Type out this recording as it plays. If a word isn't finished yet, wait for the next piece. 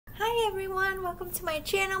Hi everyone, welcome to my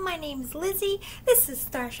channel. My name is Lizzie. This is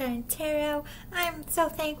Starshine Tarot. I'm so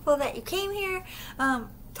thankful that you came here. To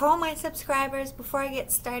all my subscribers, before I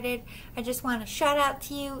get started, I just want to shout out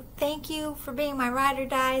to you. Thank you for being my ride or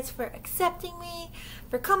dies, for accepting me,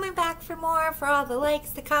 for coming back for more, for all the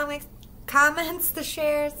likes, the comments, the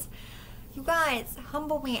shares. You guys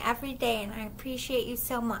humble me every day and I appreciate you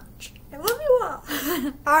so much. I love you all.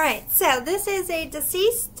 Alright, so this is a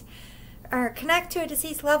deceased or connect to a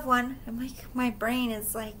deceased loved one. I'm like, my brain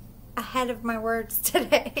is like ahead of my words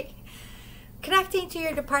today. Connecting to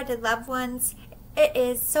your departed loved ones. It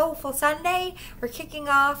is Soulful Sunday. We're kicking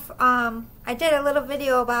off. I did a little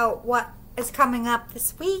video about what is coming up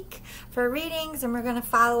this week for readings, and we're going to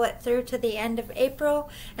follow it through to the end of April,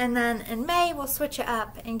 and then in May we'll switch it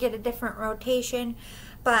up and get a different rotation.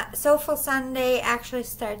 But Soulful Sunday actually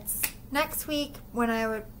starts next week, when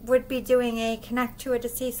I would be doing a connect to a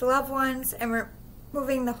deceased loved ones, and we're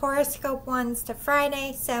moving the horoscope ones to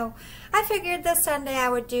Friday. So I figured this Sunday I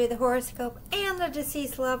would do the horoscope and the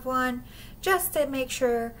deceased loved one, just to make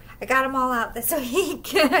sure I got them all out this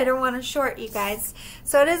week. I don't want to short you guys.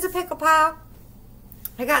 So it is a pickle pile.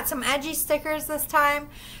 I got some edgy stickers this time.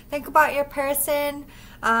 Think about your person,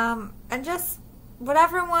 and just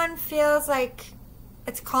whatever one feels like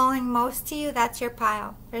it's calling most to you, that's your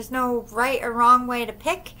pile. There's no right or wrong way to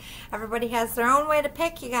pick. Everybody has their own way to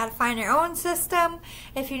pick. You got to find your own system.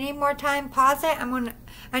 If you need more time, pause it.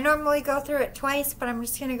 I normally go through it twice, but I'm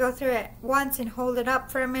just going to go through it once and hold it up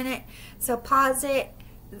for a minute. So pause it,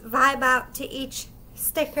 vibe out to each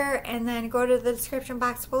sticker, and then go to the description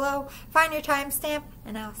box below, find your timestamp,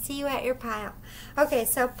 and I'll see you at your pile. Okay,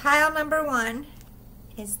 so pile number 1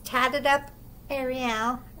 is Tatted Up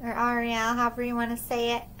Ariel, or Ariel, however you want to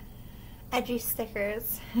say it. Edgy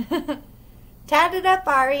stickers. Tatted Up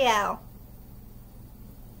Ariel.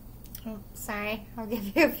 Oh, sorry. I'll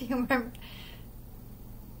give you a few more.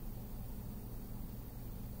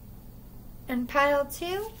 And pile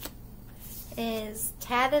 2 is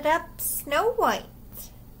Tatted Up Snow White.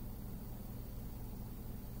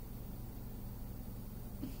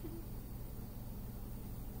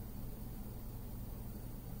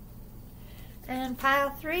 And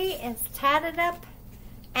pile 3 is Tatted Up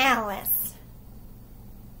Alice.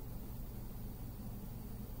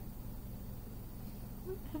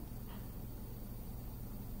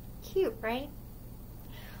 Cute, right?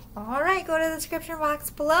 Alright, go to the description box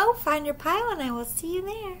below, find your pile, and I will see you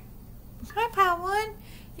there. Hi, pile 1.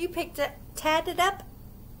 You picked up Tatted Up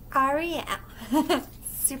Ariel.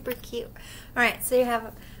 Super cute. Alright, so you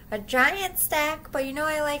have a giant stack, but you know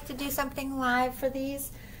I like to do something live for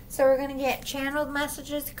these. So we're going to get channeled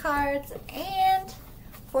messages cards and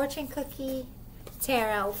fortune cookie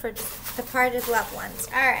tarot for departed loved ones.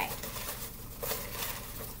 Alright.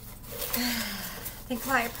 Think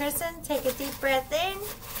about your person. Take a deep breath in.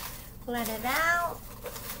 Let it out.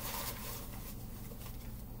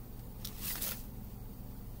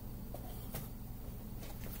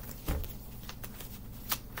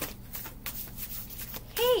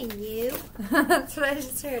 Hey, you. That's what I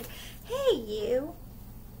just heard. Hey, you.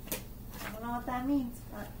 I don't know what that means,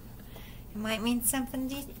 but it might mean something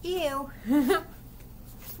to you. Oh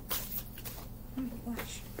my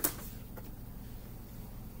gosh.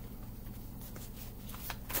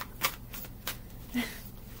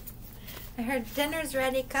 I heard dinner's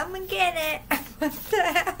ready. Come and get it. What the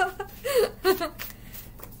hell?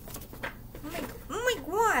 Oh my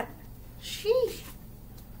god. Sheesh.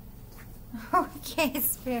 Okay,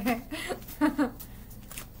 Spirit.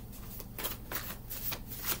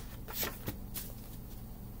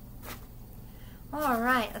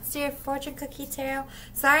 Alright, let's do your fortune cookie tarot.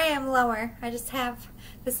 Sorry I'm lower. I just have,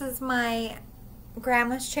 this is my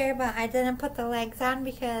grandma's chair, but I didn't put the legs on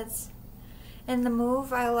because in the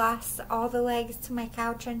move I lost all the legs to my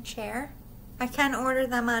couch and chair. I can order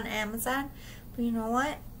them on Amazon, but you know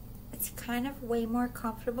what? It's kind of way more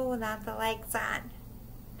comfortable without the legs on.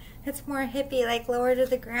 It's more hippie, like lower to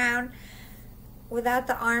the ground. Without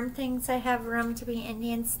the arm things, I have room to be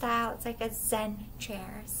Indian style. It's like a Zen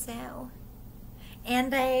chair, so.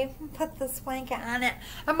 And I put this blanket on it.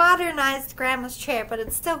 I modernized Grandma's chair, but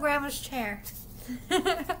it's still Grandma's chair.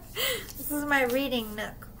 This is my reading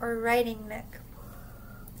nook, or writing nook.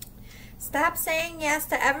 Stop saying yes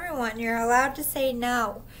to everyone. You're allowed to say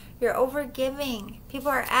no. You're overgiving. People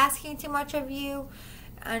are asking too much of you,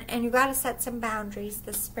 and you got to set some boundaries,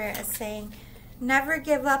 the Spirit is saying. Never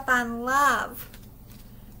give up on love.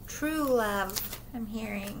 True love, I'm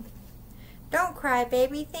hearing. Don't cry,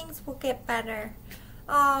 baby. Things will get better.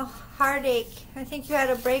 Oh, heartache. I think you had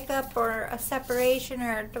a breakup or a separation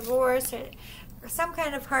or a divorce or some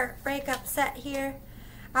kind of heartbreak upset here.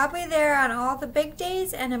 I'll be there on all the big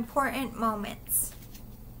days and important moments.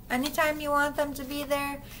 Anytime you want them to be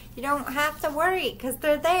there, you don't have to worry because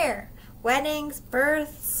they're there. Weddings,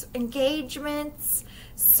 births, engagements,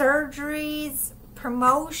 surgeries,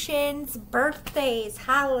 promotions, birthdays,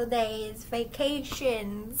 holidays,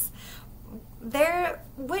 vacations. They're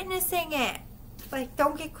witnessing it. Like,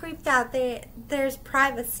 don't get creeped out. There's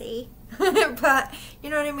privacy. But, you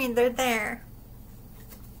know what I mean? They're there.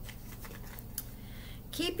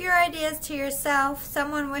 Keep your ideas to yourself.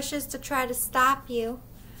 Someone wishes to try to stop you.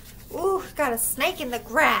 Ooh, got a snake in the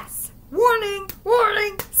grass. Warning,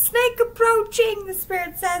 warning, snake approaching, the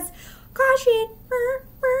spirit says. Caution,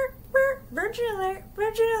 virgin alert,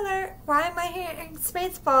 virgin alert. Why am I hearing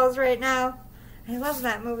Spaceballs right now? I love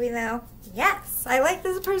that movie though. Yes, I like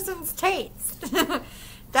this person's taste.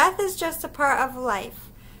 Death is just a part of life.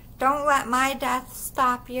 Don't let my death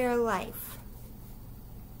stop your life.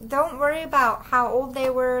 Don't worry about how old they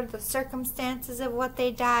were, the circumstances of what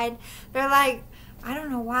they died. They're like, I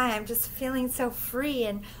don't know why, I'm just feeling so free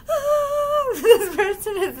and this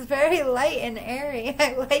person is very light and airy.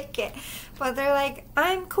 I like it. But they're like,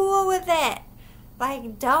 I'm cool with it.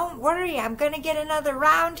 Like, don't worry, I'm going to get another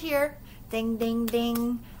round here. Ding, ding,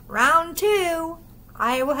 ding. Round 2.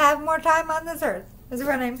 I will have more time on this earth, is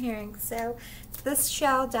what I'm hearing. So, this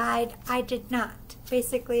shell died, I did not,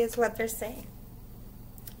 basically is what they're saying.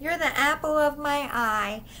 You're the apple of my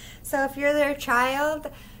eye. So if you're their child,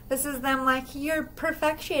 this is them like, you're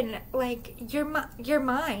perfection. Like, you're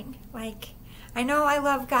mine. Like, I know I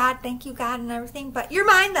love God, thank you God and everything, but you're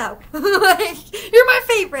mine though. Like, you're my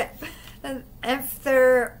favorite. And if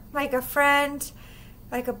they're like a friend,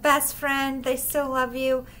 like a best friend, they still love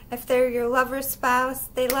you. If they're your lover's spouse,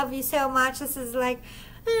 they love you so much. This is like,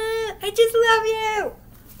 I just love you.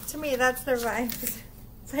 To me, that's their vibes.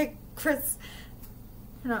 It's like Chris.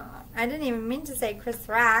 No, I didn't even mean to say Chris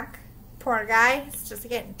Rock. Poor guy. He's just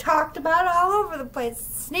getting talked about all over the place.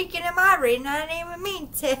 Sneaking in my reading. I didn't even mean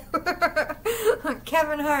to.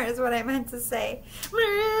 Kevin Hart is what I meant to say.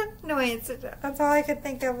 No, wait. That's all I could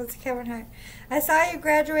think of was Kevin Hart. I saw you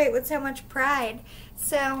graduate with so much pride.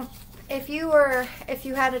 So, if you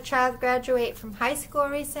had a child graduate from high school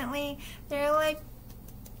recently, they're like,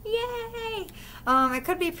 yay! It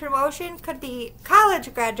could be promotion, could be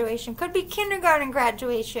college graduation, could be kindergarten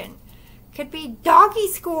graduation, could be doggy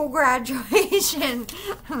school graduation.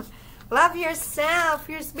 Love yourself.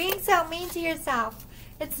 You're being so mean to yourself.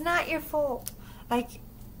 It's not your fault. Like,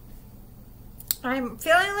 I'm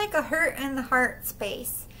feeling like a hurt in the heart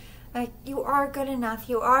space. Like, you are good enough.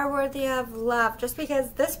 You are worthy of love. Just because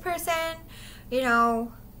this person, you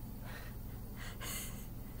know...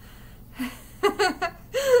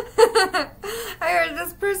 I heard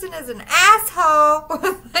this person is an asshole.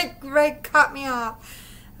 Like, right, cut me off.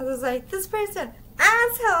 I was like, this person,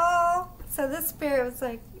 asshole. So this spirit was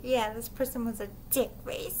like, yeah, this person was a dick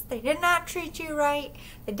face. They did not treat you right.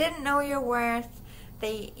 They didn't know your worth.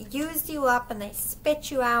 They used you up and they spit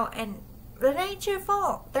you out, and it ain't your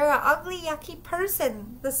fault. They're an ugly, yucky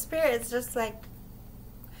person. The spirit is just like,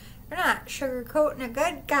 they're not sugarcoating a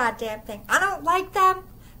good goddamn thing. I don't like them.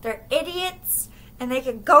 They're idiots. And they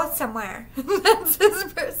can go somewhere. That's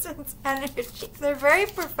this person's energy. They're very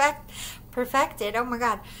perfected. Oh my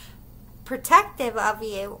God. Protective of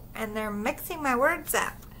you. And they're mixing my words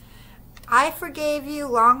up. I forgave you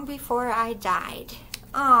long before I died.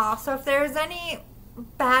 Oh, so if there's any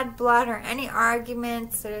bad blood or any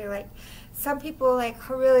arguments, or like, some people like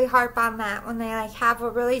really harp on that when they like have a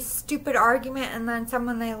really stupid argument and then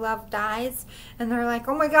someone they love dies and they're like,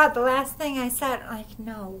 oh my God, the last thing I said. Like,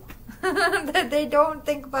 no. They don't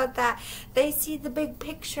think about that. They see the big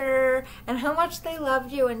picture and how much they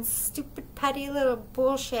loved you, and stupid petty little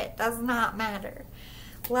bullshit does not matter.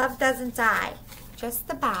 Love doesn't die. Just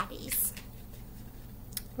the bodies.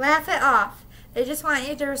 Laugh it off. They just want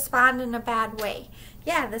you to respond in a bad way.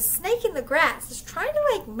 Yeah, the snake in the grass is trying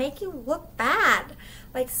to like make you look bad.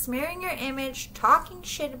 Like smearing your image, talking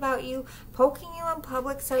shit about you, poking you in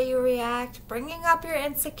public so you react, bringing up your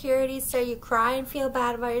insecurities so you cry and feel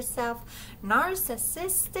bad about yourself.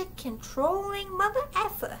 Narcissistic, controlling mother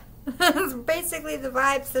effer. That's basically the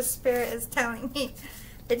vibes the spirit is telling me.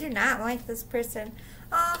 They do not like this person.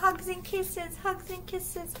 Oh, hugs and kisses, hugs and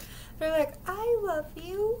kisses. They're like, I love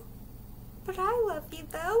you, but I love you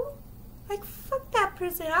though. Like, fuck that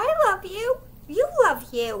person. I love you. You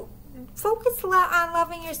love you. Focus on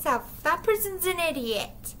loving yourself. That person's an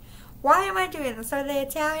idiot. Why am I doing this? Are they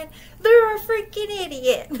Italian? They're a freaking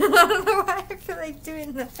idiot. I don't know why I feel like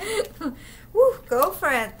doing that. Woo, go for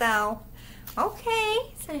it, though. Okay,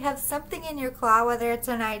 so you have something in your claw, whether it's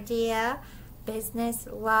an idea, business,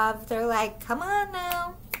 love. They're like, come on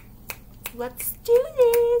now. Let's do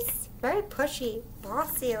this. Very pushy,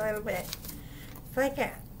 bossy a little bit. It's like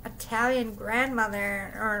an Italian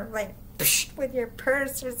grandmother, or like with your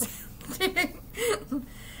purse or something.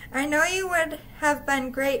 I know you would have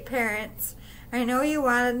been great parents. I know you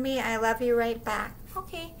wanted me. I love you right back.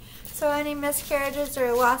 Okay, so any miscarriages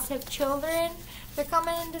or loss of children, they're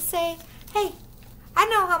coming in to say, hey, I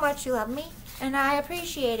know how much you love me, and I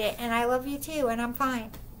appreciate it, and I love you too, and I'm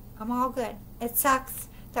fine. I'm all good. It sucks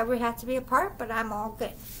that we have to be apart, but I'm all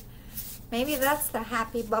good. Maybe that's the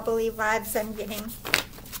happy, bubbly vibes I'm getting.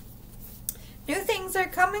 New things are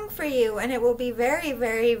coming for you, and it will be very,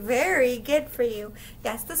 very, very good for you.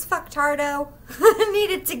 Yes, this fucktardo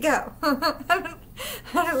needed to go. I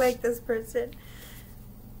don't like this person.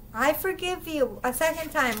 I forgive you a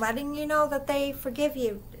second time, letting you know that they forgive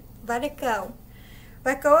you. Let it go.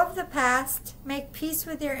 Let go of the past. Make peace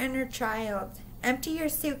with your inner child. Empty your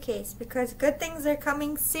suitcase, because good things are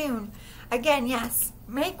coming soon. Again, yes,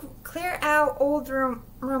 clear out old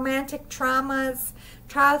romantic traumas,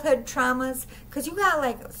 childhood traumas, because you got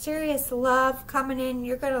like serious love coming in.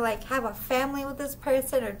 You're going to like have a family with this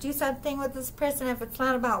person or do something with this person. If it's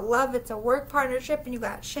not about love, it's a work partnership, and you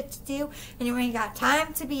got shit to do, and you ain't got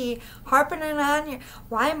time to be harping it on.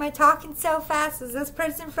 Why am I talking so fast? Is this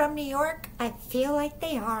person from New York? I feel like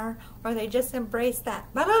they are, or they just embrace that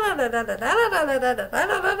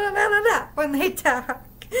when they talk.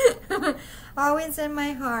 Always in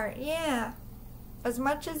my heart. Yeah. As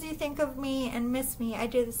much as you think of me and miss me, I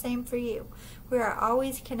do the same for you. We are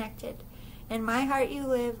always connected. In my heart you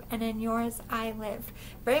live, and in yours I live.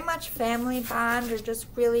 Very much family bond, or just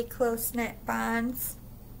really close-knit bonds.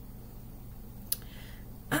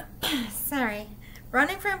 Sorry.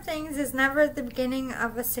 Running from things is never the beginning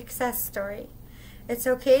of a success story. It's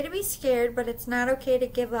okay to be scared, but it's not okay to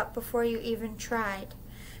give up before you even tried.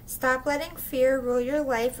 Stop letting fear rule your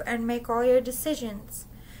life and make all your decisions.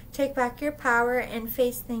 Take back your power and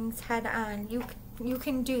face things head on. You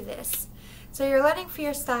can do this. So you're letting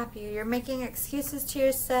fear stop you. You're making excuses to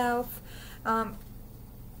yourself,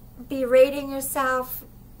 berating yourself,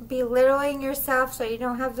 belittling yourself so you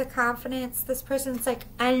don't have the confidence. This person's like,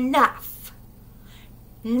 enough.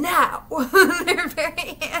 No. They're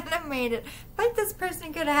very animated. Like this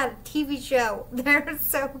person could have had a TV show. They're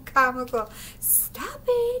so comical. Stop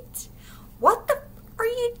it. What the f are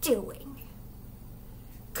you doing?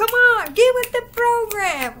 Come on, get with the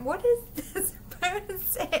program. What is this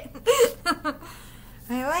person?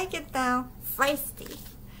 I like it though. Feisty.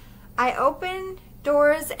 I open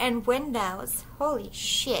doors and windows. Holy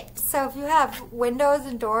shit. So if you have windows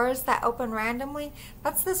and doors that open randomly,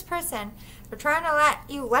 that's this person. They're trying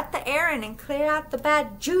to let the air in and clear out the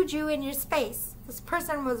bad juju in your space. This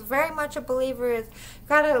person was very much a believer is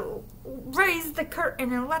gotta raise the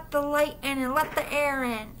curtain and let the light in and let the air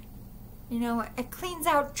in. You know, it cleans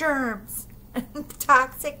out germs.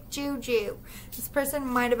 Toxic juju. This person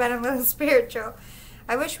might have been a little spiritual.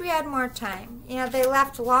 I wish we had more time. You know, they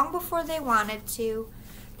left long before they wanted to.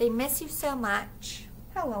 They miss you so much.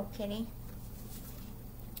 Hello, kitty.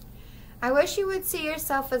 I wish you would see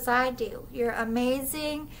yourself as I do. You're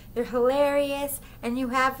amazing, you're hilarious, and you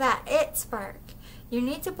have that it spark. You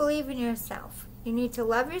need to believe in yourself. You need to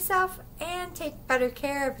love yourself and take better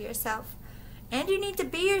care of yourself. And you need to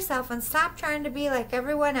be yourself and stop trying to be like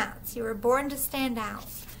everyone else. You were born to stand out.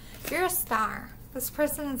 You're a star. This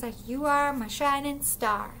person is like, you are my shining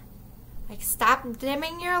star. Like, stop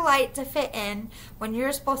dimming your light to fit in when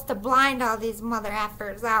you're supposed to blind all these mother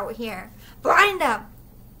effers out here. Blind them!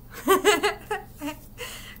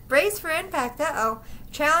 Brace for impact. Uh-oh.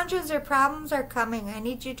 Challenges or problems are coming. I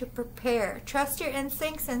need you to prepare. Trust your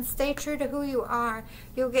instincts and stay true to who you are.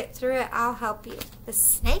 You'll get through it. I'll help you. The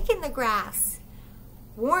snake in the grass.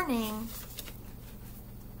 Warning.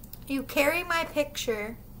 You carry my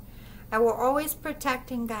picture. I will always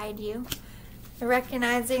protect and guide you.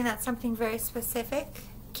 Recognizing that's something very specific.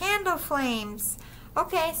 Candle flames.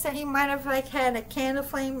 Okay, so you might have like had a candle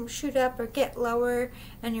flame shoot up or get lower,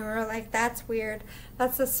 and you were like, that's weird.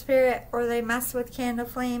 That's a spirit, or they mess with candle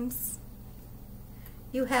flames.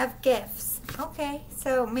 You have gifts. Okay,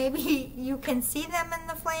 so maybe you can see them in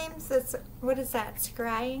the flames. It's, what is that,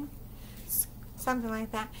 scrying? Something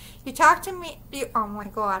like that. You talk to me, oh my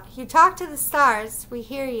god. You talk to the stars, we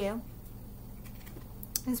hear you.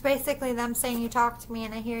 It's basically them saying, you talk to me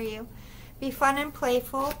and I hear you. Be fun and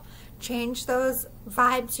playful. Change those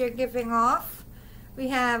vibes you're giving off. We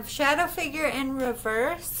have shadow figure in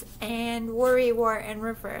reverse and worry wart in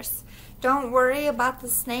reverse. Don't worry about the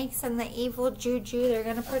snakes and the evil juju. They're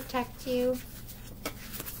going to protect you.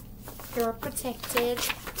 You're protected.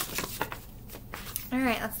 All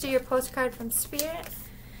right, let's do your postcard from Spirit.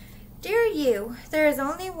 Dear you, there is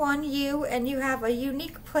only one you, and you have a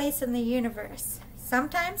unique place in the universe.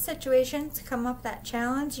 Sometimes situations come up that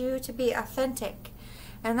challenge you to be authentic,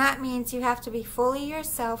 and that means you have to be fully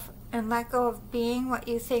yourself and let go of being what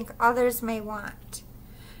you think others may want.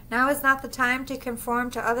 Now is not the time to conform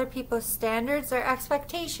to other people's standards or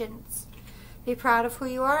expectations. Be proud of who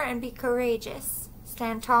you are and be courageous.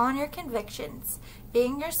 Stand tall in your convictions.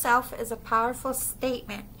 Being yourself is a powerful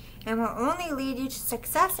statement and will only lead you to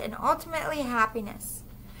success and ultimately happiness.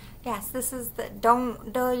 Yes, this is the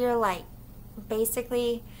don't dull your light.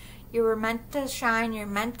 Basically, you were meant to shine. You're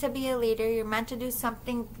meant to be a leader. You're meant to do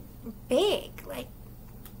something big. Like,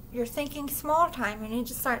 you're thinking small time. You need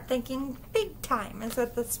to start thinking big time, is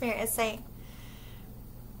what the Spirit is saying.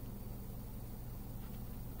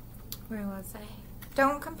 Where was I?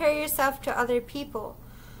 Don't compare yourself to other people.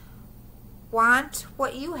 Want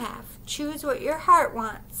what you have. Choose what your heart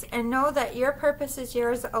wants. And know that your purpose is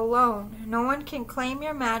yours alone. No one can claim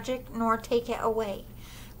your magic nor take it away.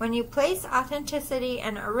 When you place authenticity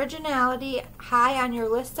and originality high on your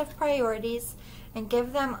list of priorities and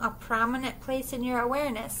give them a prominent place in your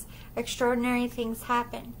awareness, extraordinary things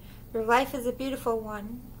happen. Your life is a beautiful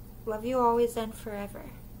one. Love you always and forever.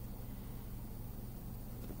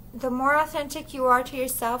 The more authentic you are to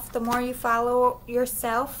yourself, the more you follow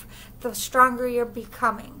yourself, the stronger you're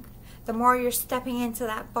becoming. The more you're stepping into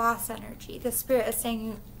that boss energy. The Spirit is saying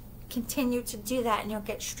you continue to do that and you'll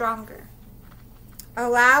get stronger.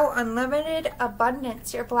 Allow unlimited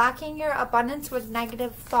abundance. You're blocking your abundance with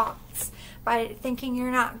negative thoughts by thinking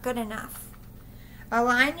you're not good enough.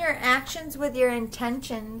 Align your actions with your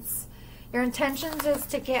intentions. Your intentions is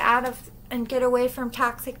to get out of and get away from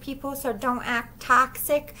toxic people, so don't act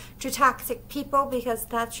toxic to toxic people because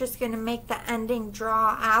that's just going to make the ending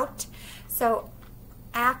draw out. So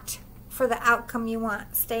act for the outcome you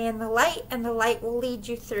want. Stay in the light and the light will lead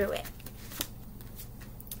you through it.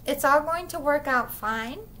 It's all going to work out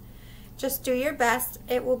fine. Just do your best.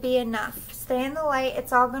 It will be enough. Stay in the light.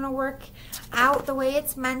 It's all going to work out the way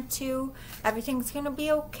it's meant to. Everything's going to be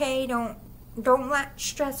okay. Don't let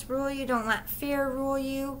stress rule you. Don't let fear rule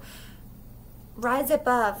you. Rise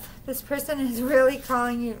above. This person is really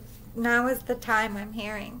calling you. Now is the time, I'm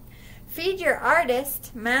hearing. Feed your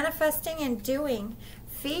artist, manifesting and doing.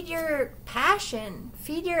 Feed your passion.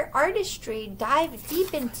 Feed your artistry. Dive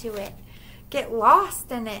deep into it. Get lost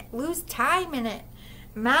in it. Lose time in it.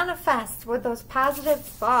 Manifest with those positive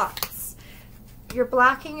thoughts. You're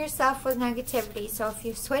blocking yourself with negativity. So if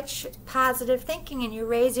you switch positive thinking and you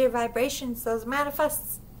raise your vibrations, those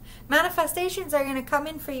manifestations are going to come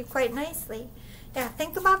in for you quite nicely. Yeah,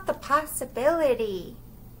 think about the possibility.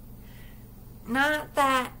 Not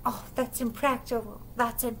that, oh, that's impractical.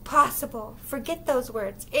 That's impossible. Forget those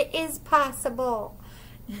words. It is possible.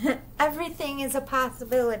 Everything is a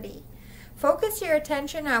possibility. Focus your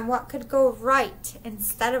attention on what could go right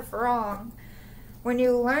instead of wrong. When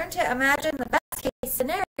you learn to imagine the best case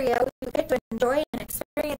scenario, you get to enjoy and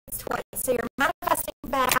experience twice. So you're manifesting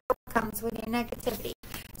bad outcomes with your negativity.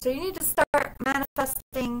 So you need to start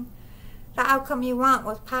manifesting the outcome you want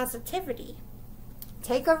with positivity.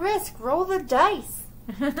 Take a risk. Roll the dice.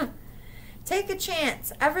 Take a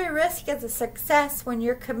chance. Every risk is a success when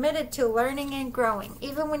you're committed to learning and growing.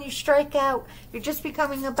 Even when you strike out, you're just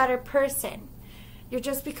becoming a better person. You're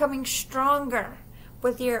just becoming stronger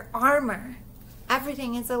with your armor.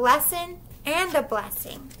 Everything is a lesson and a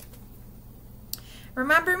blessing.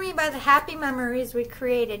 Remember me by the happy memories we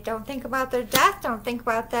created. Don't think about their death. Don't think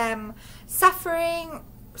about them suffering,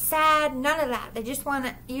 sad, none of that. They just want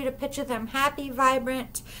you to picture them happy,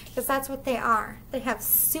 vibrant, because that's what they are. They have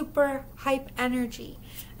super hype energy.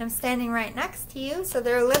 I'm standing right next to you, so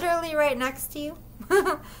they're literally right next to you.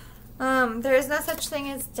 There is no such thing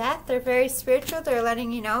as death. They're very spiritual. They're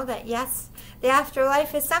letting you know that, yes, the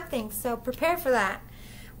afterlife is something, so prepare for that.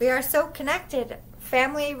 We are so connected.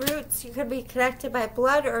 Family roots, you could be connected by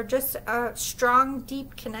blood or just a strong,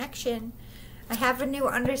 deep connection. I have a new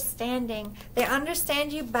understanding. They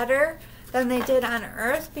understand you better than they did on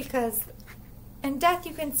earth because in death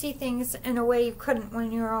you can see things in a way you couldn't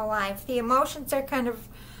when you were alive. The emotions are kind of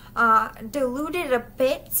diluted a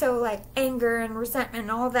bit, so like anger and resentment,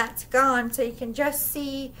 all that's gone, so you can just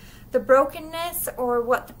see the brokenness or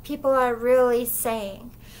what the people are really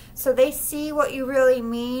saying. So they see what you really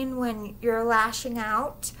mean when you're lashing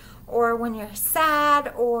out or when you're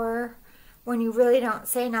sad or when you really don't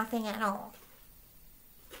say nothing at all.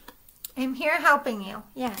 I'm here helping you.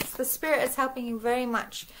 Yes, the Spirit is helping you very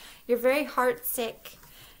much. You're very heart sick.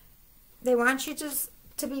 They want you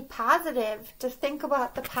to be positive, to think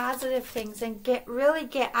about the positive things and really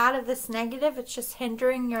get out of this negative. It's just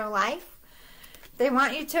hindering your life. They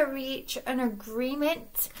want you to reach an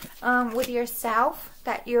agreement with yourself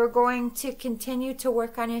that you're going to continue to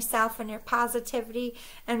work on yourself and your positivity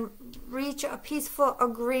and reach a peaceful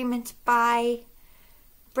agreement by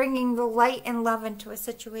bringing the light and love into a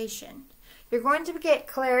situation. You're going to get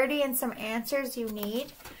clarity and some answers you need,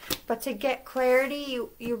 but to get clarity,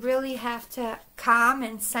 you really have to calm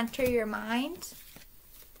and center your mind.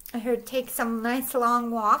 I heard take some nice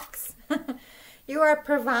long walks. You are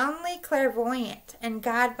profoundly clairvoyant and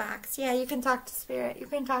God box. Yeah, you can talk to spirit.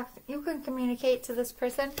 You can communicate to this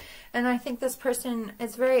person, and I think this person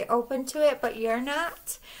is very open to it, but you're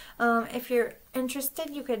not. If you're interested,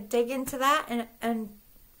 you could dig into that and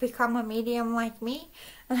become a medium like me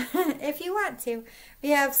if you want to. We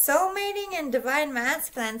have soulmating and divine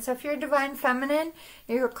masculine. So if you're divine feminine,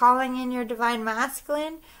 you're calling in your divine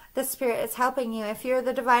masculine, the spirit is helping you. If you're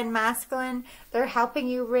the divine masculine, they're helping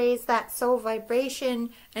you raise that soul vibration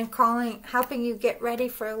and helping you get ready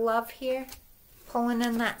for love here, pulling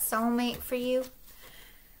in that soulmate for you.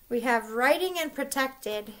 We have writing and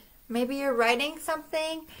protected. Maybe you're writing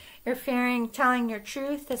something, you're fearing telling your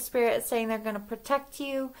truth. The spirit is saying they're going to protect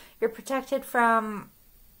you. You're protected from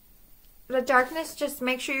the darkness. Just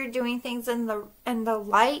make sure you're doing things in the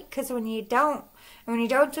light, because when you don't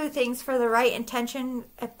do things for the right intention,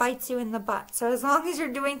 it bites you in the butt. So as long as you're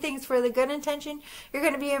doing things for the good intention, you're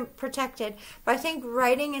going to be protected. But I think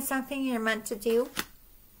writing is something you're meant to do.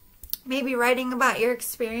 Maybe writing about your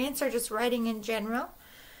experience or just writing in general.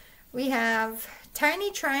 We have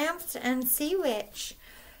tiny triumphs and sea witch.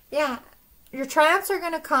 Yeah, your triumphs are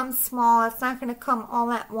going to come small. It's not going to come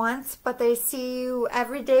all at once, but they see you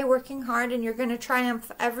every day working hard, and you're going to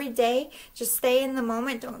triumph every day. Just stay in the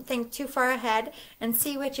moment. Don't think too far ahead. And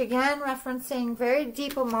sea witch, again, referencing very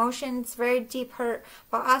deep emotions, very deep hurt,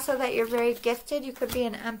 but also that you're very gifted. You could be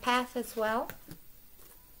an empath as well.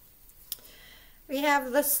 We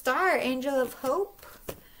have the star, angel of hope,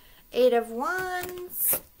 8 of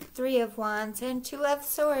wands, 3 of wands, and 2 of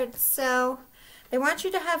swords. So they want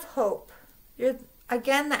you to have hope. You're,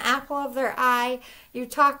 again, the apple of their eye. You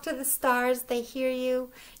talk to the stars. They hear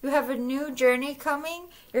you. You have a new journey coming.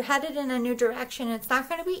 You're headed in a new direction. It's not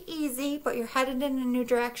going to be easy, but you're headed in a new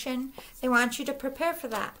direction. They want you to prepare for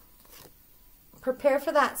that. Prepare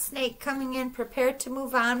for that snake coming in. Prepare to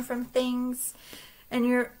move on from things. And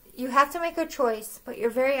you have to make a choice, but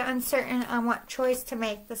you're very uncertain on what choice to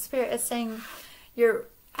make. The spirit is saying you're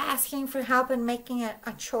asking for help in making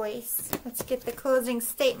a choice. Let's get the closing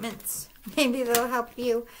statements. Maybe they'll help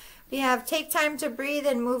you. We have take time to breathe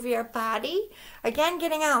and move your body. Again,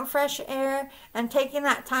 getting out in fresh air and taking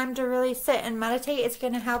that time to really sit and meditate is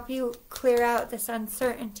going to help you clear out this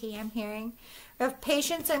uncertainty I'm hearing. We have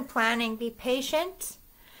patience and planning. Be patient.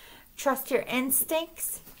 Trust your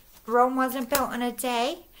instincts. Rome wasn't built in a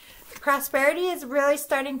day. Prosperity is really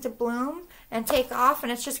starting to bloom and take off,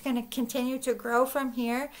 and it's just going to continue to grow from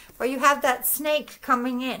here. But you have that snake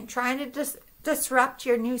coming in, trying to disrupt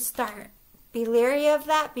your new start. Be leery of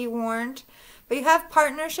that. Be warned. But you have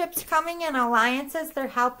partnerships coming in, alliances. They're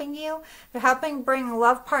helping you. They're helping bring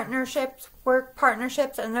love partnerships, work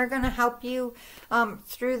partnerships, and they're going to help you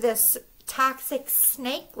through this toxic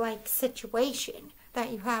snake-like situation that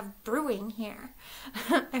you have brewing here.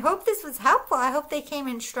 I hope this was helpful. I hope they came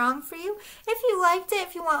in strong for you. If you liked it,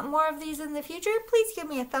 if you want more of these in the future, please give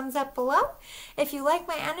me a thumbs up below. If you like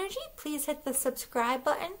my energy, please hit the subscribe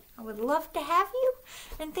button. I would love to have you.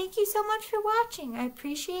 And thank you so much for watching. I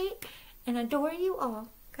appreciate and adore you all.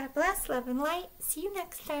 God bless, love, and light. See you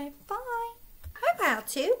next time. Bye. Hi, pile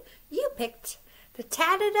 2. You picked the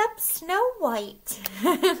tatted up Snow White.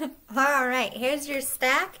 Alright, here's your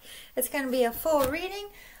stack. It's going to be a full reading,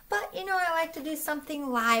 but you know I like to do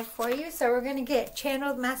something live for you, so we're going to get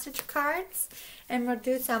channeled message cards, and we'll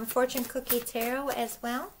do some fortune cookie tarot as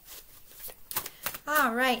well.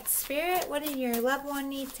 Alright, Spirit, what does your loved one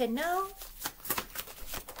need to know?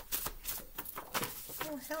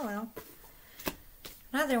 Oh, hello.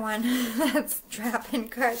 Another one that's dropping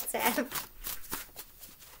cards out.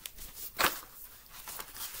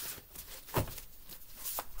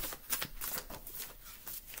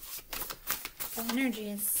 Energy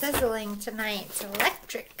is sizzling tonight. It's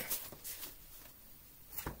electric.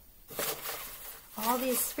 All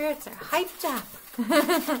these spirits are hyped up.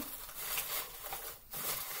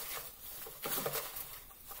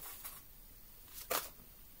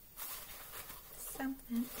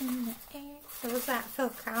 Something in the air. So was that Phil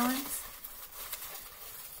Collins?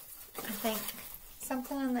 I think.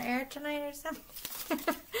 Something in the air tonight or something?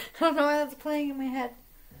 I don't know why that's playing in my head.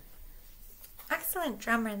 Excellent. excellent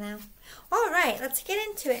drummer, though. All right, let's get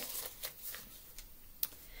into it.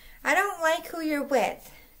 I don't like who you're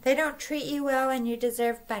with. They don't treat you well and you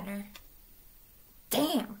deserve better.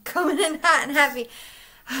 Damn, coming in hot and heavy.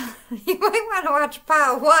 You might want to watch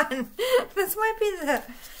pile 1. This might be the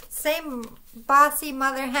same bossy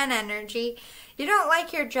mother hen energy. You don't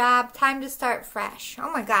like your job. Time to start fresh.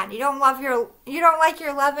 Oh my God, you don't like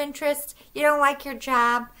your love interest. You don't like your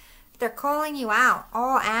job. They're calling you out,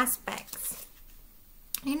 all aspects.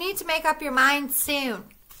 You need to make up your mind soon.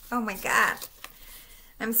 Oh my God.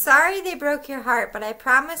 I'm sorry they broke your heart, but I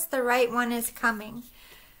promise the right one is coming.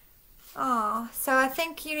 Oh, so I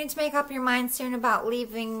think you need to make up your mind soon about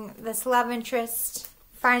leaving this love interest,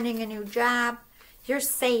 finding a new job. You're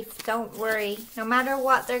safe, don't worry. No matter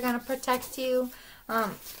what, they're going to protect you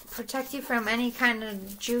from any kind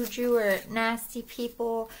of juju or nasty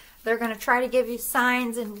people. They're going to try to give you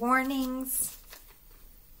signs and warnings.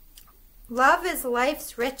 Love is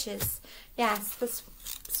life's riches. Yes, the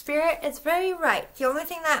Spirit is very right. The only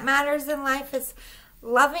thing that matters in life is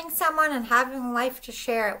loving someone and having life to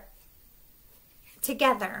share it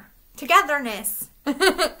together. Togetherness.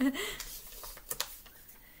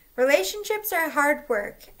 Relationships are hard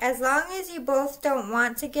work. As long as you both don't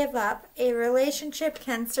want to give up, a relationship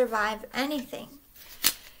can survive anything.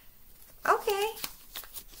 Okay.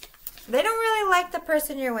 They don't really like the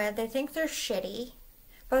person you're with. They think they're shitty.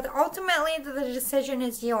 But ultimately, the decision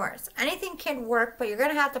is yours. Anything can work, but you're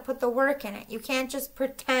going to have to put the work in it. You can't just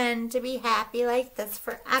pretend to be happy like this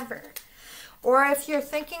forever. Or if you're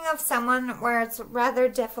thinking of someone where it's rather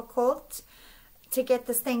difficult to get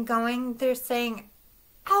this thing going, they're saying,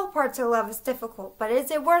 all parts of love is difficult, but is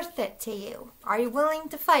it worth it to you? Are you willing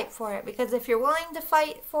to fight for it? Because if you're willing to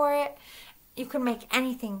fight for it, you can make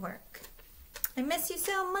anything work. I miss you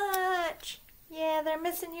so much. Yeah, they're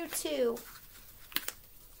missing you too.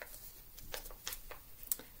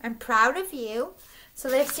 I'm proud of you. So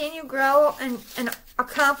they've seen you grow and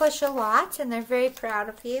accomplish a lot, and they're very proud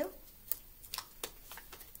of you.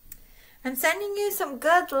 I'm sending you some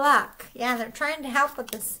good luck. Yeah, they're trying to help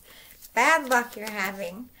with this bad luck you're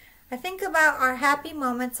having. I think about our happy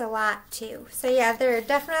moments a lot too. So yeah, they're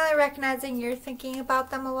definitely recognizing you're thinking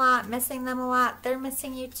about them a lot, missing them a lot. They're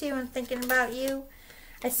missing you too and thinking about you.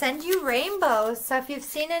 I send you rainbows. So if you've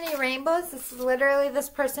seen any rainbows, this is literally this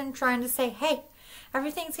person trying to say, hey,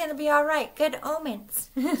 everything's going to be all right. Good omens.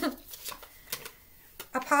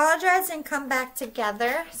 Apologize and come back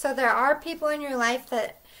together. So there are people in your life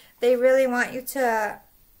that they really want you to...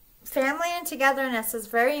 Family and togetherness is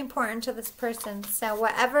very important to this person. So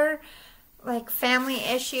whatever like family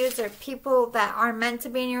issues or people that are meant to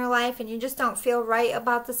be in your life and you just don't feel right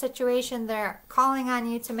about the situation, they're calling on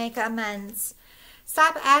you to make amends.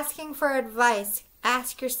 Stop asking for advice.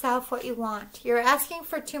 Ask yourself what you want. You're asking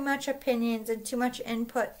for too much opinions and too much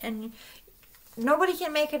input, and nobody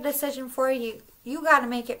can make a decision for you. You got to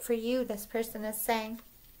make it for you, this person is saying.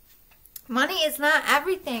 Money is not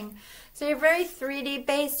everything. So you're very 3D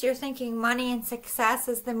based. You're thinking money and success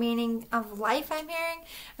is the meaning of life, I'm hearing.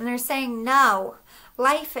 And they're saying no.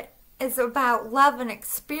 Life is about love and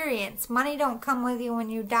experience. Money don't come with you when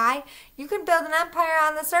you die. You can build an empire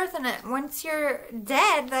on this earth, and once you're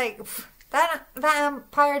dead, like that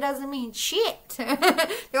empire doesn't mean shit.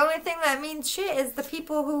 The only thing that means shit is the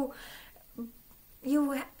people who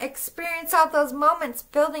you experience all those moments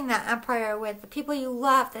building that empire with, the people you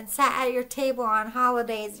loved and sat at your table on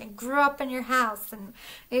holidays and grew up in your house, and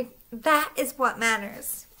that is what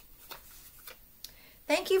matters.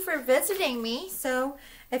 Thank you for visiting me. So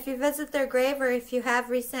if you visit their grave, or if you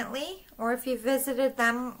have recently, or if you visited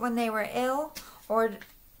them when they were ill, or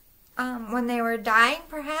when they were dying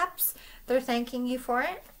perhaps, they're thanking you for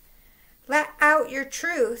it. Let out your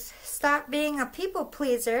truth. Stop being a people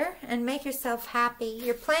pleaser and make yourself happy.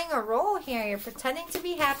 You're playing a role here. You're pretending to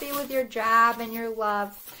be happy with your job and your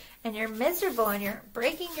love, and you're miserable and you're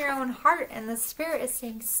breaking your own heart, and the Spirit is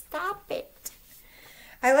saying, stop it.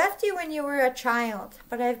 I left you when you were a child,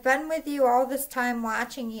 but I've been with you all this time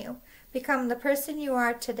watching you become the person you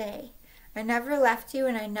are today. I never left you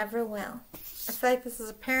and I never will. I feel like this is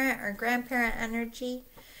a parent or grandparent energy.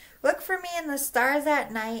 Look for me in the stars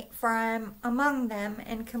at night, for I am among them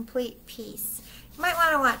in complete peace. You might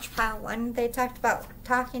want to watch pile 1. They talked about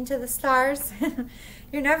talking to the stars.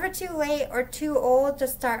 You're never too late or too old to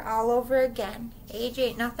start all over again. Age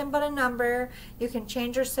ain't nothing but a number. You can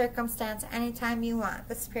change your circumstance anytime you want.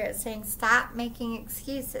 The Spirit is saying, stop making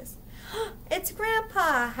excuses. It's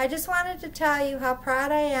Grandpa. I just wanted to tell you how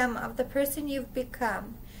proud I am of the person you've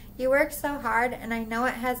become. You work so hard, and I know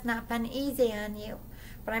it has not been easy on you.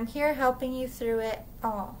 But I'm here helping you through it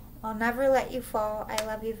all. I'll never let you fall. I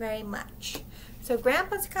love you very much. So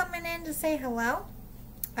Grandpa's coming in to say hello.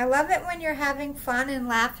 I love it when you're having fun and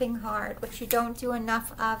laughing hard, which you don't do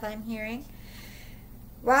enough of, I'm hearing.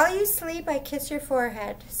 While you sleep, I kiss your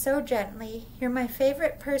forehead so gently. You're my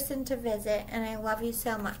favorite person to visit, and I love you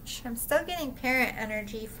so much. I'm still getting parent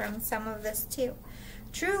energy from some of this too.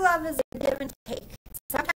 True love is a give and take.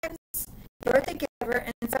 Sometimes you're the giver,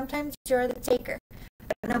 and sometimes you're the taker.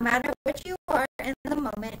 But no matter which you are in the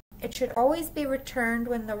moment, it should always be returned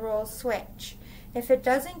when the roles switch. If it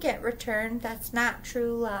doesn't get returned, that's not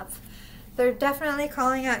true love. They're definitely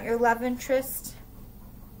calling out your love interest.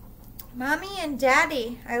 Mommy and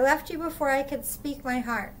Daddy, I left you before I could speak my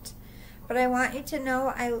heart. But I want you to know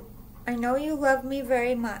I know you love me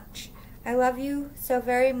very much. I love you so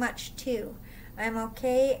very much too. I'm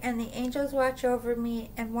okay, and the angels watch over me,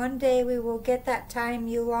 and one day we will get that time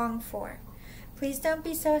you long for. Please don't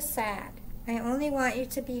be so sad. I only want you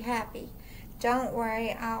to be happy. Don't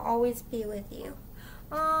worry, I'll always be with you.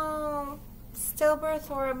 Oh,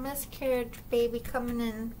 stillbirth or a miscarriage baby coming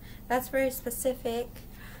in. That's very specific.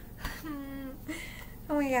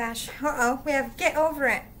 Oh my gosh. Uh-oh. We have get over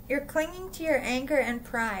it. You're clinging to your anger and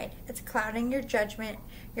pride. It's clouding your judgment.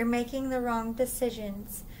 You're making the wrong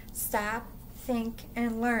decisions. Stop, think,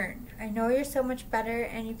 and learn. I know you're so much better,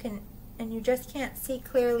 and you just can't see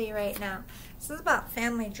clearly right now. This is about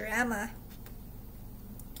family drama.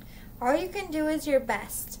 All you can do is your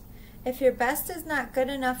best. If your best is not good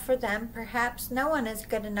enough for them, perhaps no one is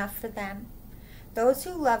good enough for them. Those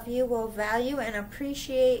who love you will value and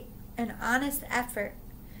appreciate an honest effort.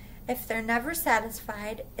 If they're never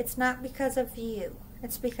satisfied, it's not because of you.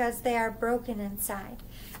 It's because they are broken inside.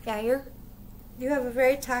 Yeah, you have a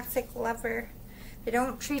very toxic lover. They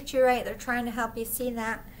don't treat you right. They're trying to help you see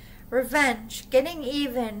that. Revenge, getting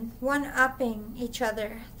even, one-upping each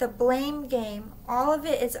other, the blame game, all of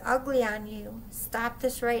it is ugly on you. Stop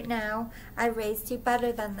this right now. I raised you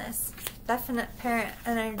better than this. Definite parent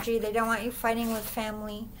energy. They don't want you fighting with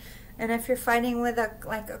family. And if you're fighting with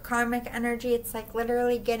a karmic energy, it's like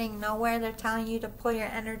literally getting nowhere. They're telling you to pull your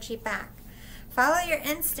energy back. Follow your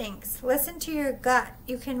instincts. Listen to your gut.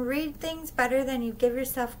 You can read things better than you give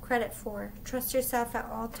yourself credit for. Trust yourself at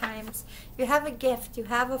all times. You have a gift. You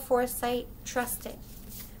have a foresight. Trust it.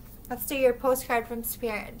 Let's do your postcard from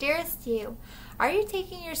Spirit. Dearest you, are you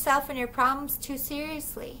taking yourself and your problems too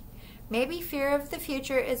seriously? Maybe fear of the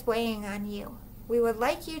future is weighing on you. We would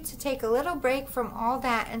like you to take a little break from all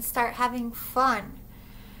that and start having fun.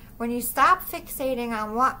 When you stop fixating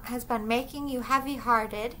on what has been making you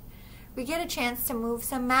heavy-hearted, we get a chance to move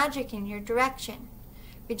some magic in your direction.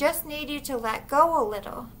 We just need you to let go a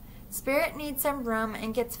little. Spirit needs some room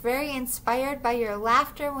and gets very inspired by your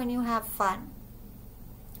laughter when you have fun.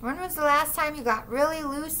 When was the last time you got really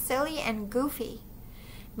loose, silly, and goofy?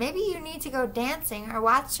 Maybe you need to go dancing or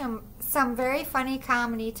watch some very funny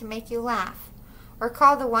comedy to make you laugh. Or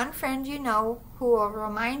call the one friend you know who will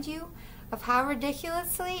remind you of how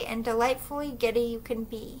ridiculously and delightfully giddy you can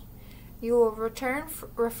be. You will return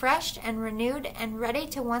refreshed and renewed and ready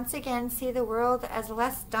to once again see the world as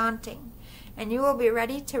less daunting. And you will be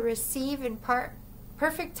ready to receive in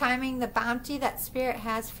perfect timing the bounty that Spirit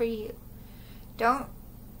has for you. Don't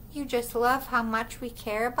you just love how much we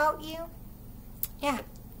care about you? Yeah.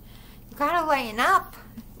 You gotta lighten up.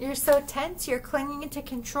 You're so tense, you're clinging to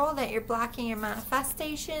control that you're blocking your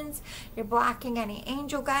manifestations, you're blocking any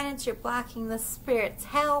angel guidance, you're blocking the Spirit's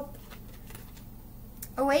help.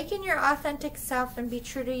 Awaken your authentic self and be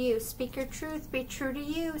true to you. Speak your truth, be true to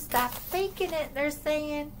you. Stop faking it, they're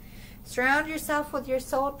saying. Surround yourself with your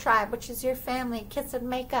soul tribe, which is your family. Kiss and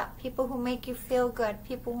make up. People who make you feel good.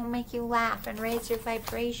 People who make you laugh and raise your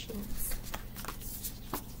vibrations.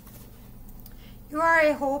 You are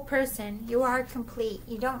a whole person. You are complete.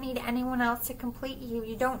 You don't need anyone else to complete you.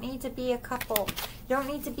 You don't need to be a couple. You don't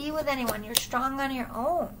need to be with anyone. You're strong on your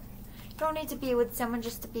own. You don't need to be with someone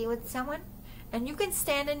just to be with someone. And you can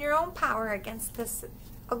stand in your own power against this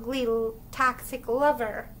ugly, toxic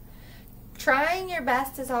lover. Trying your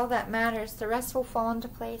best is all that matters. The rest will fall into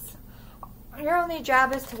place. Your only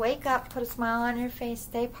job is to wake up, put a smile on your face,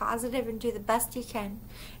 stay positive, and do the best you can.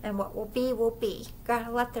 And what will be, will be.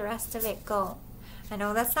 Gotta let the rest of it go. I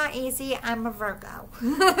know that's not easy. I'm a Virgo.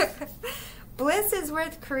 Bliss is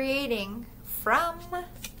worth creating from,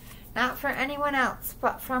 not for anyone else,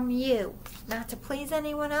 but from you. Not to please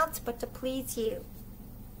anyone else, but to please you.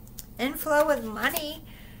 Inflow with money.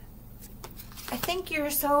 I think you're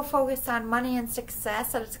so focused on money and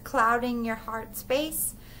success that it's clouding your heart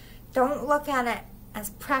space. Don't look at it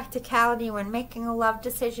as practicality when making a love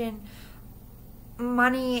decision.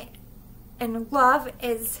 Money and love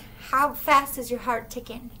is how fast is your heart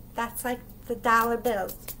ticking. That's like the dollar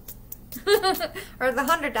bills. Or the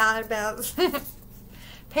 $100 bills.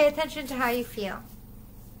 Pay attention to how you feel.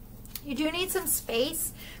 You do need some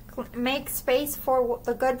space. Make space for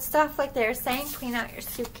the good stuff, like they were saying. Clean out your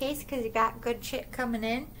suitcase because you got good shit coming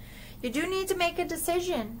in. You do need to make a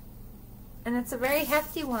decision. And it's a very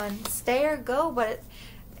hefty one. Stay or go, but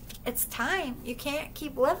it's time. You can't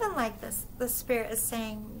keep living like this. The Spirit is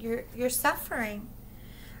saying you're suffering.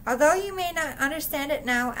 Although you may not understand it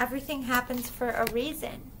now, everything happens for a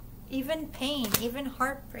reason. Even pain, even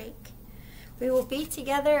heartbreak. We will be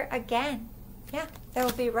together again. Yeah, they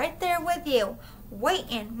will be right there with you,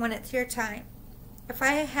 waiting when it's your time. If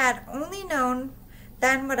I had only known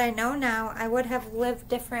then what I know now, I would have lived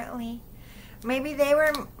differently. Maybe they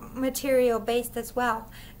were material based as well,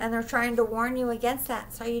 and they're trying to warn you against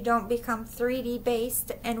that so you don't become 3D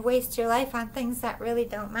based and waste your life on things that really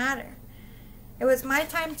don't matter. It was my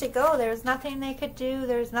time to go. There was nothing they could do.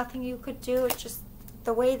 There was nothing you could do. It's just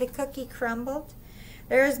the way the cookie crumbled.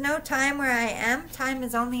 There is no time where I am. Time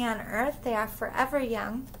is only on earth. They are forever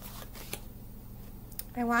young.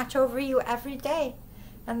 I watch over you every day,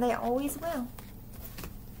 and they always will.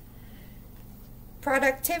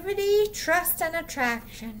 Productivity, trust, and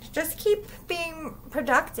attraction. Just keep being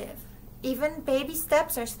productive. Even baby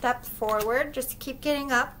steps are steps forward. Just keep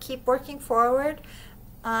getting up, keep working forward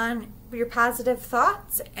on your positive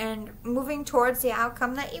thoughts and moving towards the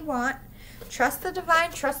outcome that you want. Trust the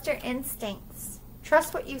divine, trust your instincts.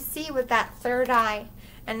 Trust what you see with that third eye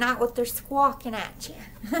and not what they're squawking at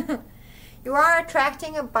you. You are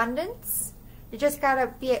attracting abundance. You just got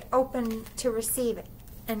to be open to receive it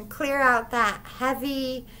and clear out that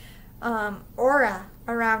heavy aura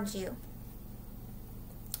around you.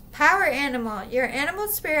 Power animal. Your animal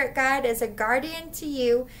spirit guide is a guardian to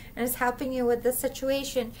you and is helping you with the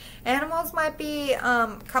situation. Animals might be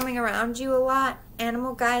coming around you a lot.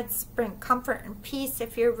 Animal guides bring comfort and peace.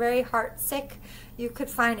 If you're very heartsick, you could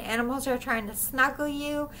find animals are trying to snuggle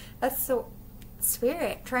you. That's the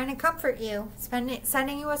spirit trying to comfort you,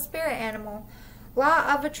 sending you a spirit animal.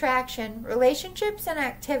 Law of attraction. Relationships and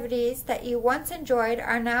activities that you once enjoyed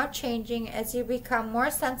are now changing as you become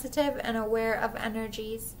more sensitive and aware of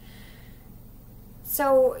energies.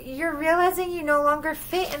 So you're realizing you no longer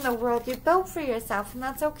fit in the world you built for yourself, and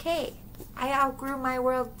that's okay. I outgrew my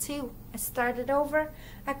world too. I started over.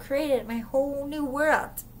 I created my whole new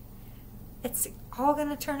world. It's all going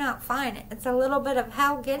to turn out fine. It's a little bit of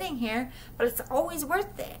hell getting here, but it's always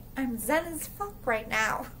worth it. I'm zen as fuck right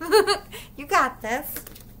now. You got this.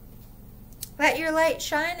 Let your light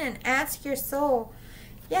shine and ask your soul.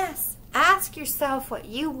 Yes, ask yourself what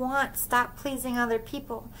you want. Stop pleasing other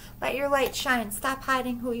people. Let your light shine. Stop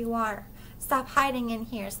hiding who you are. Stop hiding in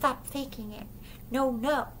here. Stop faking it. No,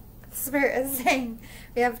 no. The Spirit is saying.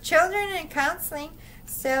 We have children in counseling.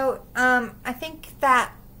 So I think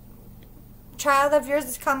that child of yours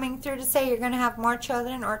is coming through to say you're going to have more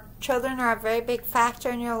children, or children are a very big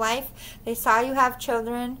factor in your life. They saw you have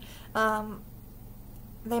children.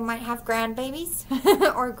 They might have grandbabies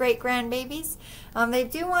or great-grandbabiys. They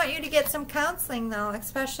do want you to get some counseling, though,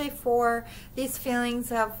 especially for these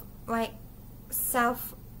feelings of, like,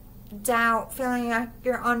 self-doubt, feeling like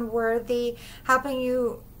you're unworthy, helping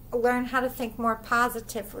you learn how to think more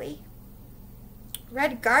positively.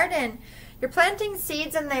 Red Garden. You're planting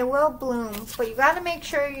seeds and they will bloom, but you got to make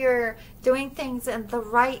sure you're doing things in the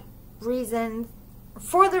right reasons,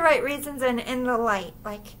 for the right reasons, and in the light.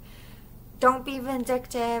 Like, don't be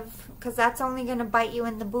vindictive, because that's only going to bite you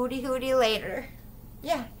in the booty hootie later.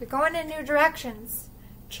 Yeah, you're going in new directions.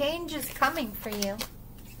 Change is coming for you.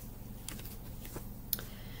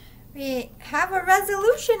 We have a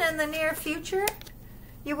resolution in the near future.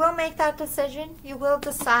 You will make that decision. You will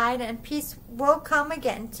decide, and peace will come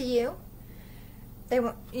again to you.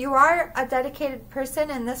 You are a dedicated person,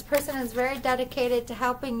 and this person is very dedicated to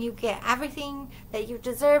helping you get everything that you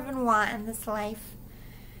deserve and want in this life.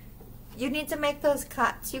 You need to make those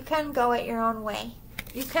cuts. You can go it your own way.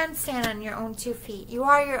 You can stand on your own 2 feet. You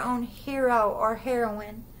are your own hero or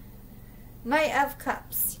heroine. Knight of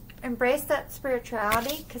Cups. Embrace that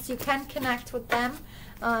spirituality, because you can connect with them.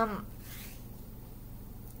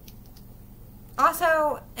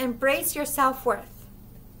 Also, embrace your self-worth.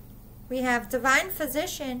 We have Divine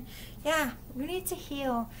Physician. Yeah, you need to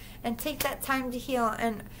heal and take that time to heal.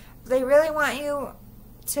 And they really want you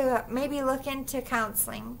to maybe look into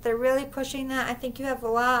counseling. They're really pushing that. I think you have a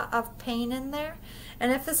lot of pain in there.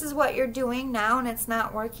 And if this is what you're doing now and it's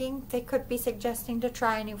not working, they could be suggesting to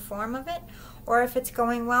try a new form of it. Or if it's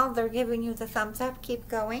going well, they're giving you the thumbs up. Keep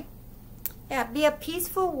going. Yeah, be a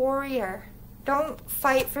peaceful warrior. Don't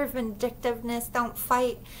fight for vindictiveness. Don't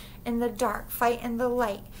fight in the dark. Fight in the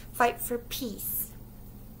light. Fight for peace.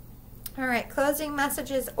 All right, closing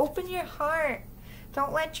messages. Open your heart.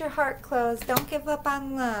 Don't let your heart close. Don't give up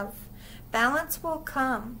on love. Balance will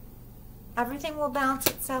come. Everything will balance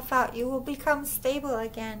itself out. You will become stable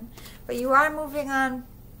again. But you are moving on.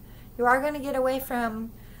 You are going to get away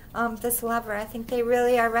from this lover. I think they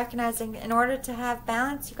really are recognizing in order to have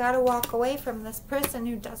balance, you got to walk away from this person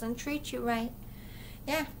who doesn't treat you right.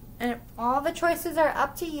 Yeah, and all the choices are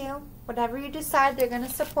up to you. Whatever you decide, they're going to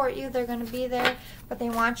support you. They're going to be there. But they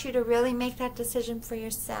want you to really make that decision for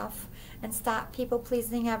yourself and stop people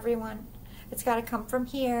pleasing everyone. It's got to come from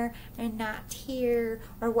here and not here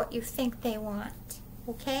or what you think they want.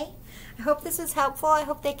 Okay? I hope this is helpful. I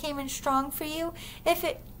hope they came in strong for you.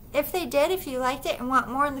 If they did, if you liked it and want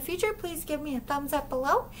more in the future, please give me a thumbs up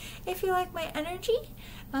below. If you like my energy,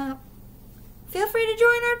 feel free to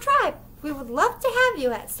join our tribe. We would love to have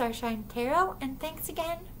you at Starshine Tarot. And thanks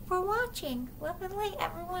again for watching. Love and light,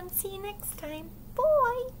 everyone. See you next time.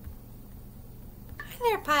 Bye. Hi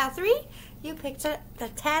there, Pile 3. You picked up the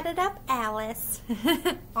Tatted Up Alice.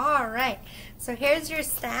 Alright, so here's your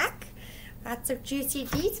stack. Lots of juicy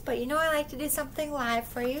deets, but you know I like to do something live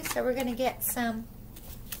for you, so we're going to get some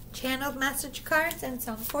channeled message cards and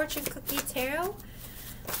some fortune cookie tarot.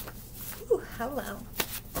 Ooh, hello.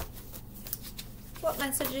 What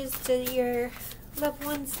messages do your loved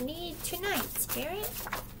ones need tonight, Spirit?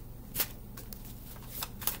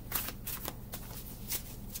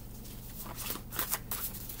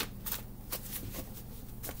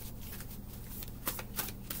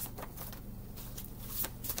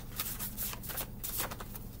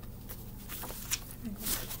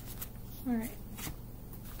 All right.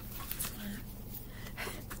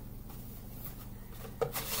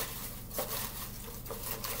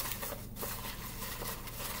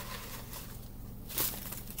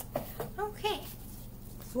 Okay.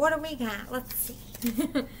 So what do we got? Let's see.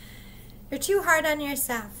 You're too hard on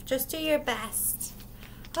yourself. Just do your best.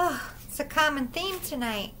 Oh, it's a common theme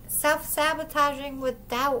tonight. Self-sabotaging with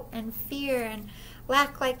doubt and fear and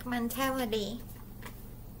lack-like mentality.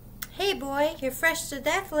 Hey boy, you're fresh to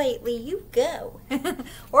death lately. You go.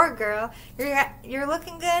 Or girl, you're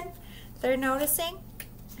looking good. They're noticing.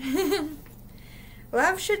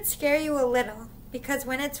 Love should scare you a little, because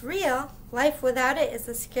when it's real, life without it is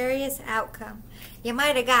the scariest outcome. You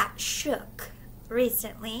might have got shook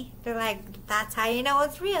recently. They're like, that's how you know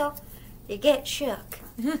it's real. You get shook.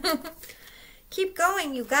 Keep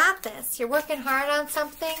going. You got this. You're working hard on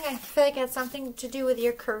something. I feel like it has something to do with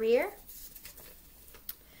your career.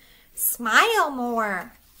 Smile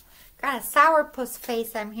more. Got a sourpuss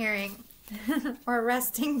face I'm hearing. Or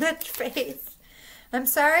resting bitch face. I'm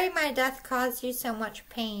sorry my death caused you so much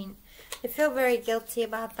pain. I feel very guilty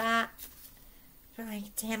about that. You're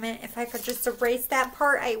like, damn it, if I could just erase that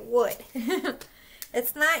part, I would.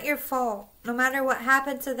 It's not your fault. No matter what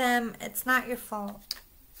happened to them, it's not your fault.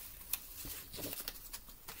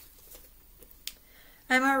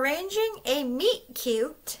 I'm arranging a meet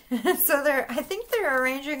cute. So I think they're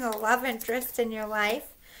arranging a love interest in your life.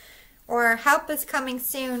 Or help is coming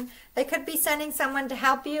soon. They could be sending someone to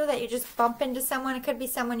help you, that you just bump into someone. It could be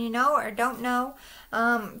someone you know or don't know,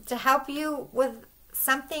 to help you with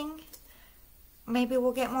something. Maybe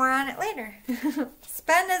we'll get more on it later.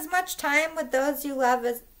 Spend as much time with those you love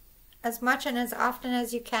as much and as often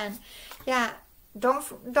as you can. Yeah. Don't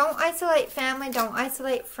isolate family. Don't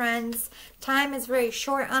isolate friends. Time is very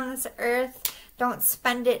short on this earth. Don't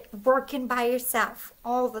spend it working by yourself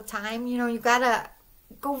all the time. You know, you gotta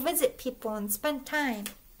go visit people and spend time.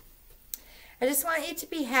 I just want you to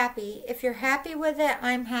be happy. If you're happy with it,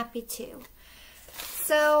 I'm happy too.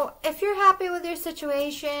 So if you're happy with your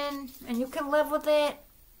situation and you can live with it,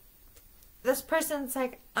 this person's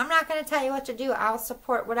like, I'm not going to tell you what to do. I'll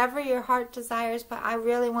support whatever your heart desires, but I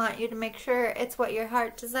really want you to make sure it's what your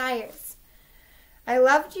heart desires. I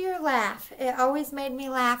loved your laugh. It always made me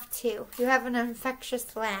laugh too. You have an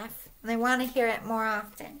infectious laugh, and I want to hear it more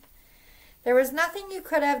often. There was nothing you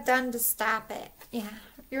could have done to stop it. Yeah,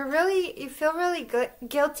 you feel really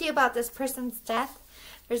guilty about this person's death.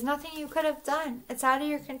 There's nothing you could have done. It's out of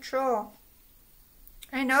your control.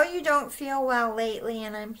 I know you don't feel well lately,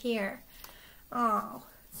 and I'm here. Oh,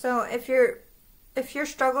 so if you're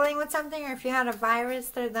struggling with something, or if you had a virus,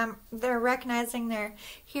 they're recognizing they're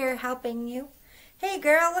here helping you. Hey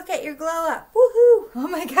girl, look at your glow up. Woohoo! Oh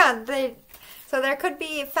my God, so there could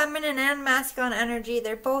be feminine and masculine energy.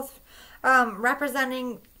 They're both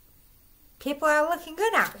representing people are looking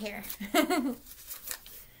good out here.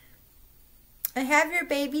 I have your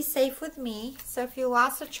baby safe with me. So if you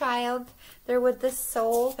lost a child, they're with this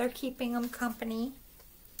soul. They're keeping them company.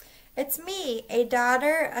 It's me, a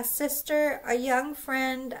daughter, a sister, a young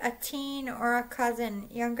friend, a teen, or a cousin,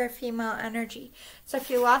 younger female energy. So if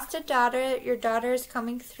you lost a daughter, your daughter is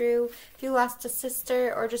coming through. If you lost a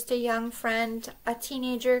sister or just a young friend, a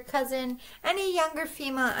teenager, cousin, any younger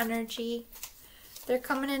female energy, they're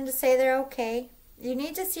coming in to say they're okay. You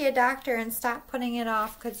need to see a doctor and stop putting it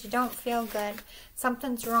off because you don't feel good.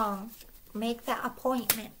 Something's wrong. Make that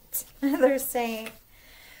appointment, they're saying.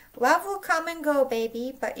 Love will come and go,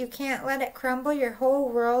 baby, but you can't let it crumble your whole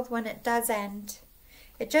world when it does end.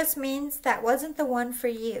 It just means that wasn't the one for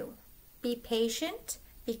you. Be patient.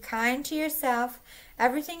 Be kind to yourself.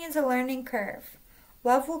 Everything is a learning curve.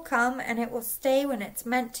 Love will come and it will stay when it's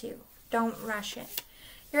meant to. Don't rush it.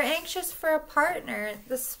 You're anxious for a partner.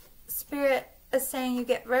 The spirit is saying you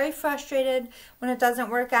get very frustrated when it doesn't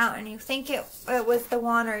work out and you think it was the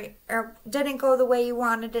one or didn't go the way you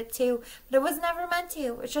wanted it to, but it was never meant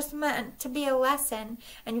to. It's just meant to be a lesson,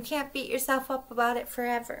 and you can't beat yourself up about it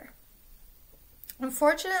forever.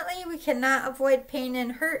 Unfortunately, we cannot avoid pain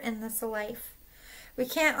and hurt in this life. We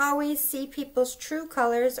can't always see people's true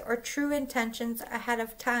colors or true intentions ahead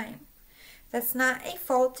of time. That's not a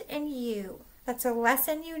fault in you. That's a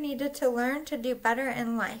lesson you needed to learn to do better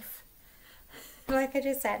in life. Like I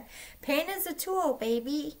just said, pain is a tool,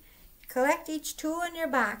 baby. Collect each tool in your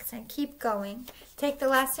box and keep going. Take the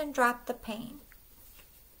lesson, drop the pain.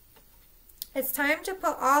 It's time to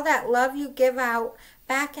put all that love you give out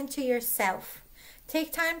back into yourself.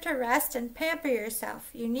 Take time to rest and pamper yourself.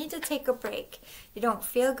 You need to take a break. You don't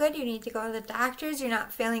feel good, you need to go to the doctors. You're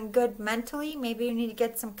not feeling good mentally. Maybe you need to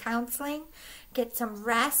get some counseling. Get some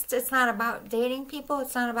rest. It's not about dating people.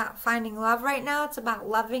 It's not about finding love right now. It's about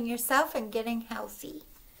loving yourself and getting healthy.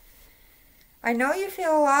 I know you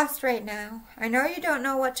feel lost right now. I know you don't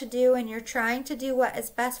know what to do and you're trying to do what is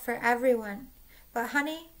best for everyone. But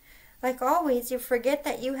honey, like always, you forget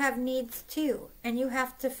that you have needs too. And you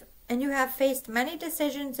have faced many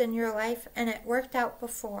decisions in your life and it worked out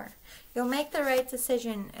before. You'll make the right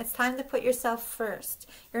decision. It's time to put yourself first.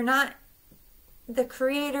 You're not the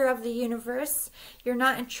creator of the universe. You're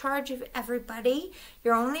not in charge of everybody.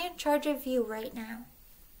 You're only in charge of you right now.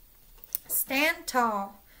 Stand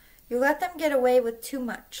tall. You let them get away with too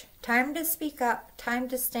much. Time to speak up. Time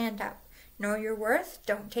to stand up. Know your worth.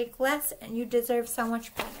 Don't take less. And you deserve so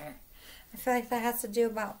much better. I feel like that has to do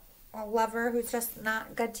about a lover who's just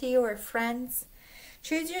not good to you or friends.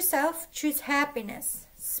 Choose yourself. Choose happiness.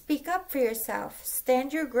 Speak up for yourself.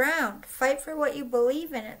 Stand your ground. Fight for what you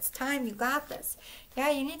believe in. It's time. You got this.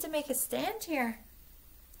 Yeah, you need to make a stand here.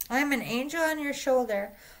 I'm an angel on your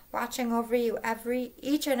shoulder, watching over you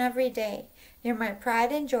each and every day. You're my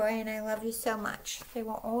pride and joy, and I love you so much. They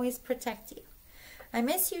will always protect you. I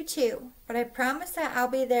miss you too, but I promise that I'll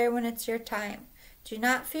be there when it's your time. Do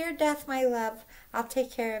not fear death, my love. I'll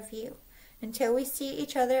take care of you. Until we see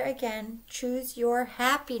each other again, choose your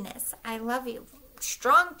happiness. I love you.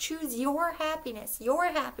 Strong, choose your happiness, your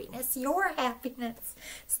happiness, your happiness.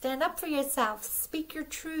 Stand up for yourself. Speak your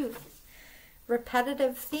truth.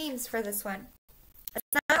 Repetitive themes for this one.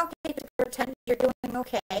 It's not okay to pretend you're doing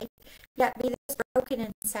okay, yet be this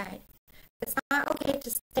broken inside. It's not okay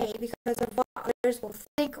to stay because of what others will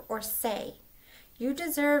think or say. You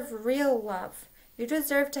deserve real love. You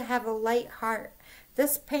deserve to have a light heart.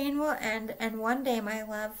 This pain will end, and one day, my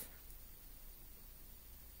love.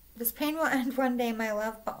 This pain will end one day, my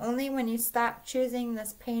love, but only when you stop choosing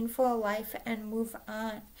this painful life and move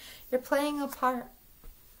on. You're playing a part.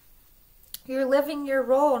 You're living your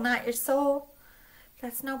role, not your soul.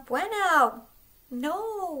 That's no bueno.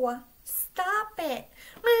 No. Stop it.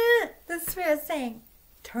 The spirit saying,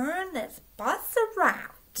 turn this bus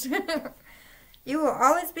around. You will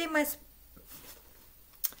always be my...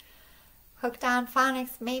 Hooked on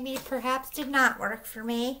phonics maybe perhaps did not work for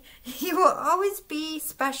me. You will always be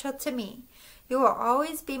special to me. You will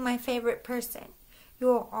always be my favorite person. You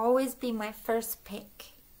will always be my first pick.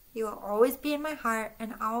 You will always be in my heart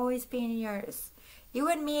and always be in yours. You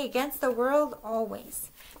and me against the world always.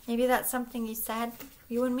 Maybe that's something you said.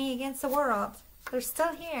 You and me against the world. They're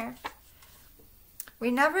still here. We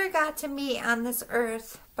never got to meet on this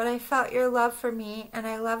earth, but I felt your love for me and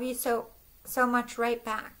I love you so much right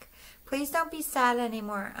back. Please don't be sad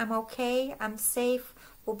anymore. I'm okay. I'm safe.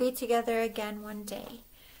 We'll be together again one day.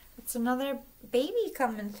 It's another baby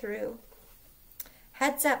coming through.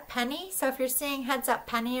 Heads up Penny. So if you're seeing heads up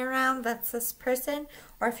Penny around, that's this person.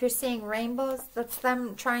 Or if you're seeing rainbows, that's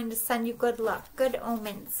them trying to send you good luck, good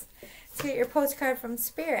omens. Let's get your postcard from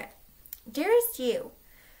Spirit. Dearest you,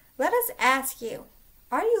 let us ask you,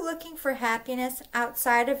 Are you looking for happiness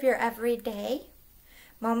outside of your everyday,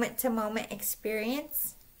 moment-to-moment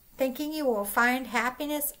experience? Thinking you will find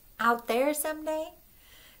happiness out there someday?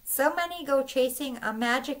 So many go chasing a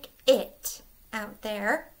magic it out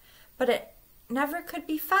there, but it never could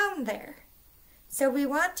be found there. So we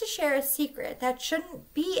want to share a secret that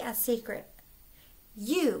shouldn't be a secret.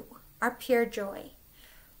 You are pure joy.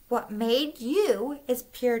 What made you is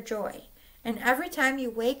pure joy. And every time you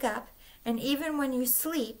wake up, and even when you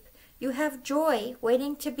sleep, you have joy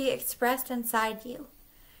waiting to be expressed inside you.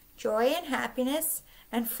 Joy and happiness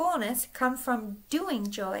and fullness come from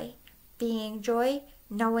doing joy, being joy,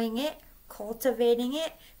 knowing it, cultivating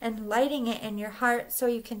it, and lighting it in your heart so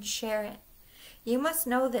you can share it. You must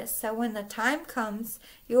know this, so when the time comes,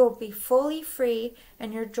 you will be fully free,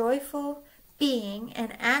 and your joyful being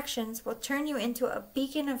and actions will turn you into a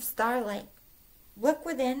beacon of starlight. Look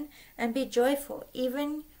within and be joyful,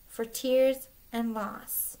 even for tears and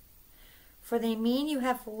loss. For they mean you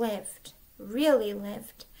have lived, really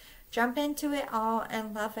lived. Jump into it all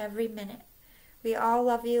and love every minute. We all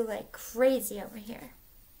love you like crazy over here.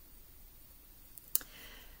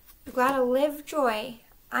 You gotta live joy.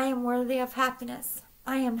 I am worthy of happiness.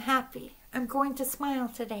 I am happy. I'm going to smile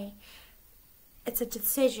today. It's a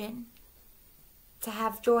decision to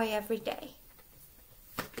have joy every day.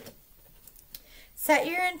 Set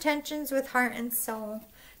your intentions with heart and soul.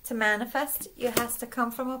 To manifest, it has to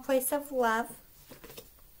come from a place of love.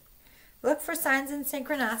 Look for signs and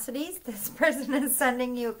synchronicities. This person is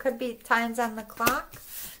sending you, it could be times on the clock,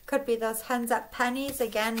 could be those hands up pennies,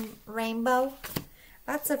 again, rainbow.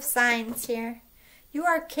 Lots of signs here. You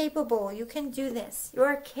are capable. You can do this. You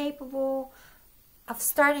are capable of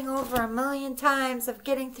starting over 1,000,000 times, of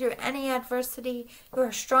getting through any adversity. You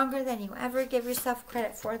are stronger than you ever give yourself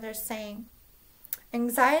credit for, they're saying.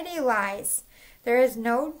 Anxiety lies. There is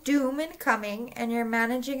no doom in coming, and you're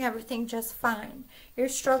managing everything just fine. You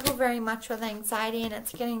struggle very much with anxiety, and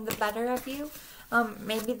it's getting the better of you.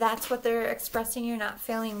 Maybe that's what they're expressing you're not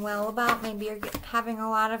feeling well about. Maybe you're having a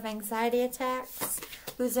lot of anxiety attacks,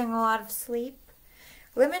 losing a lot of sleep.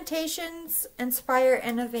 Limitations inspire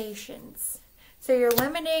innovations. So you're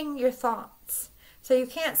limiting your thoughts. So you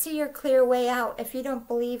can't see your clear way out if you don't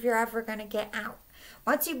believe you're ever going to get out.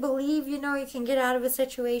 Once you believe you know you can get out of a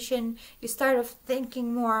situation, you start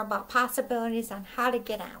thinking more about possibilities on how to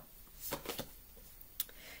get out.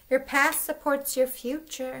 Your past supports your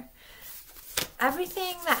future.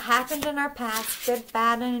 Everything that happened in our past, good,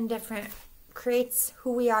 bad, and indifferent, creates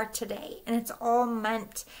who we are today. And it's all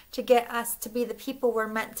meant to get us to be the people we're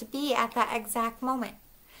meant to be at that exact moment.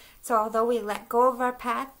 So although we let go of our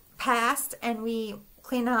past and we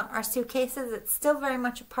clean out our suitcases, it's still very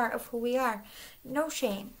much a part of who we are. No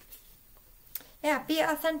shame. Yeah, be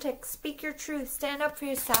authentic. Speak your truth. Stand up for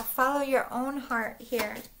yourself. Follow your own heart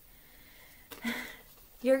here.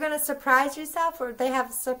 You're going to surprise yourself, or they have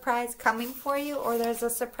a surprise coming for you, or there's a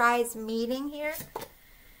surprise meeting here.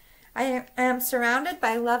 I am surrounded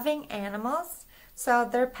by loving animals. So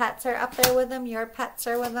their pets are up there with them. Your pets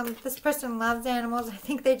are with them. This person loves animals. I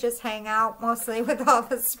think they just hang out mostly with all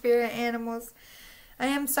the spirit animals. I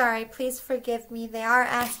am sorry. Please forgive me. They are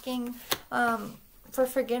asking for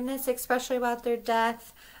forgiveness, especially about their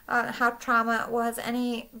death, how trauma it was,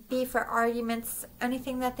 any beef or arguments,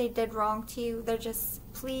 anything that they did wrong to you. They're just,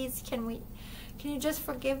 please, can you just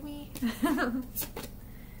forgive me?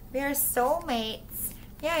 We are soulmates.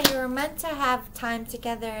 Yeah, you were meant to have time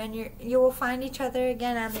together, and you will find each other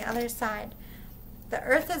again on the other side. The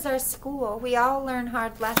earth is our school. We all learn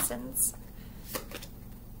hard lessons.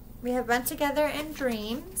 We have been together in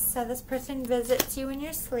dreams, so this person visits you in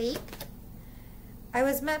your sleep. I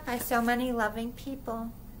was met by so many loving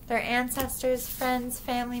people. Their ancestors, friends,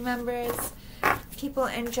 family members, people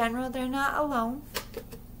in general. They're not alone.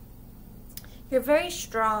 You're very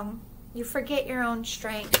strong. You forget your own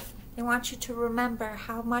strength. They want you to remember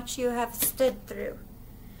how much you have stood through.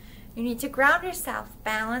 You need to ground yourself,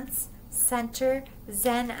 balance, center,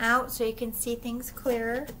 zen out so you can see things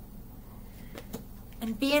clearer,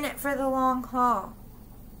 and be in it for the long haul.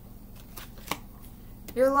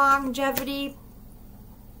 Your longevity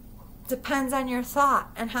depends on your thought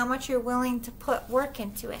and how much you're willing to put work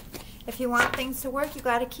into it. If you want things to work, you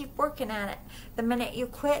got to keep working at it. The minute you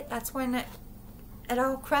quit, that's when it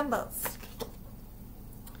all crumbles.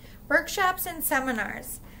 Workshops and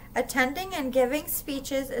seminars. Attending and giving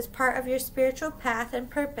speeches is part of your spiritual path and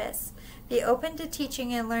purpose. Be open to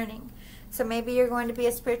teaching and learning. So maybe you're going to be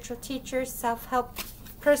a spiritual teacher, self-help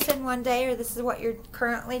person one day, or this is what you're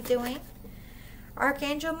currently doing.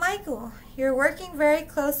 Archangel Michael. You're working very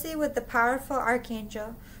closely with the powerful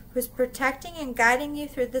Archangel who's protecting and guiding you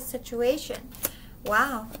through this situation.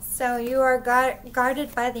 Wow. So you are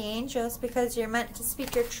guarded by the angels because you're meant to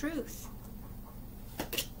speak your truth.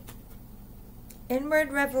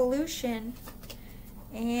 Inward revolution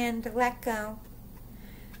and let go.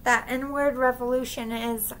 That inward revolution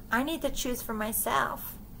is, I need to choose for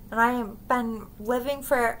myself. And I have been living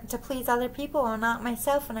to please other people and not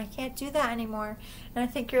myself, and I can't do that anymore. And I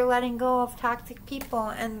think you're letting go of toxic people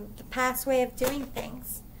and the past way of doing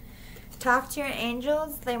things. Talk to your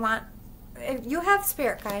angels. You have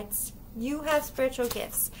spirit guides. You have spiritual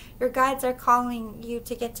gifts. Your guides are calling you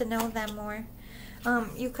to get to know them more.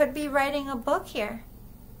 You could be writing a book here.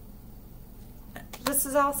 This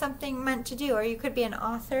is all something meant to do. Or you could be an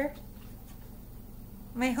author.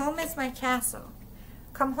 My home is my castle.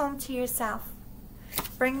 Come home to yourself.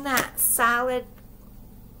 Bring that solid,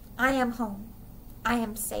 I am home. I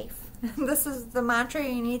am safe. This is the mantra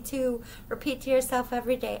you need to repeat to yourself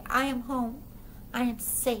every day. I am home. I am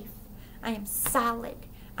safe. I am solid.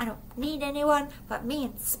 I don't need anyone but me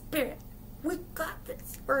and spirit. We got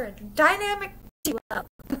this. We're a dynamic team up.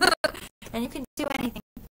 And you can do anything.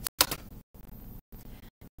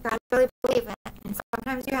 You gotta really believe it. And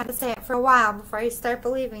sometimes you have to say it for a while before you start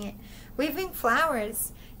believing it. Weaving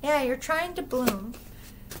flowers. Yeah, you're trying to bloom.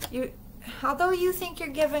 Although you think you're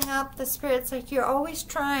giving up, the spirit's like you're always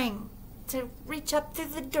trying to reach up through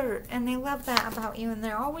the dirt, and they love that about you, and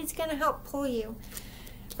they're always going to help pull you.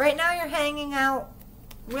 Right now you're hanging out.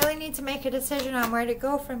 Really need to make a decision on where to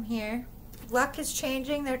go from here. Luck is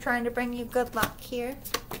changing. They're trying to bring you good luck here.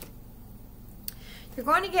 You're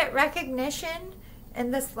going to get recognition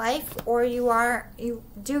in this life, or you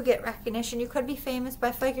do get recognition. You could be famous, but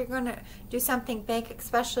I feel like you're going to do something big,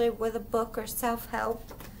 especially with a book or self-help.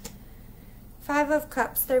 Five of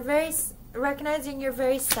Cups. They're recognizing you're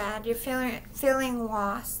very sad. You're feeling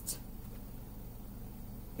lost.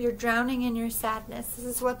 You're drowning in your sadness. This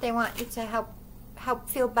is what they want you to help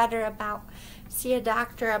feel better about. See a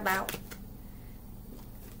doctor about.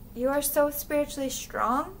 You are so spiritually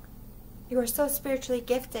strong. You are so spiritually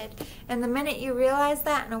gifted. And the minute you realize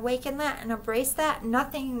that and awaken that and embrace that,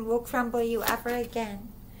 nothing will crumble you ever again.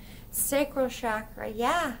 Sacral chakra.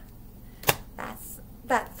 Yeah. That's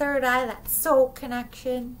that third eye, that soul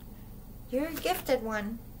connection. You're a gifted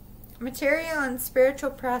one. Material and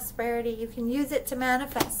spiritual prosperity. You can use it to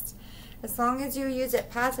manifest as long as you use it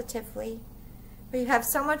positively. But you have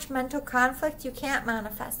so much mental conflict, you can't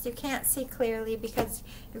manifest. You can't see clearly because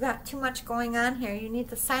you've got too much going on here. You need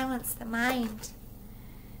to silence the mind.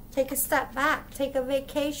 Take a step back. Take a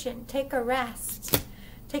vacation. Take a rest.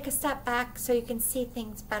 Take a step back so you can see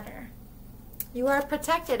things better. You are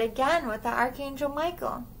protected again with the Archangel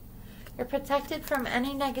Michael. You're protected from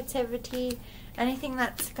any negativity, anything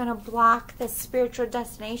that's going to block the spiritual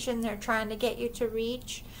destination they're trying to get you to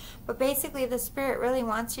reach. But basically the Spirit really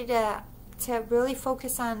wants you to really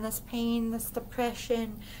focus on this pain, this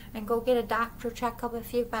depression, and go get a doctor checkup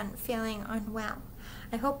if you've been feeling unwell.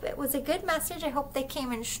 I hope it was a good message. I hope they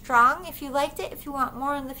came in strong. If you liked it, if you want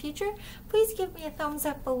more in the future, please give me a thumbs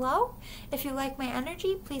up below. If you like my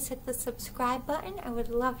energy, please hit the subscribe button. I would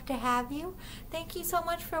love to have you. Thank you so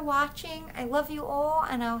much for watching. I love you all,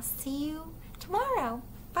 and I'll see you tomorrow.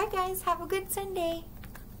 Bye, guys. Have a good Sunday.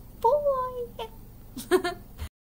 Bye.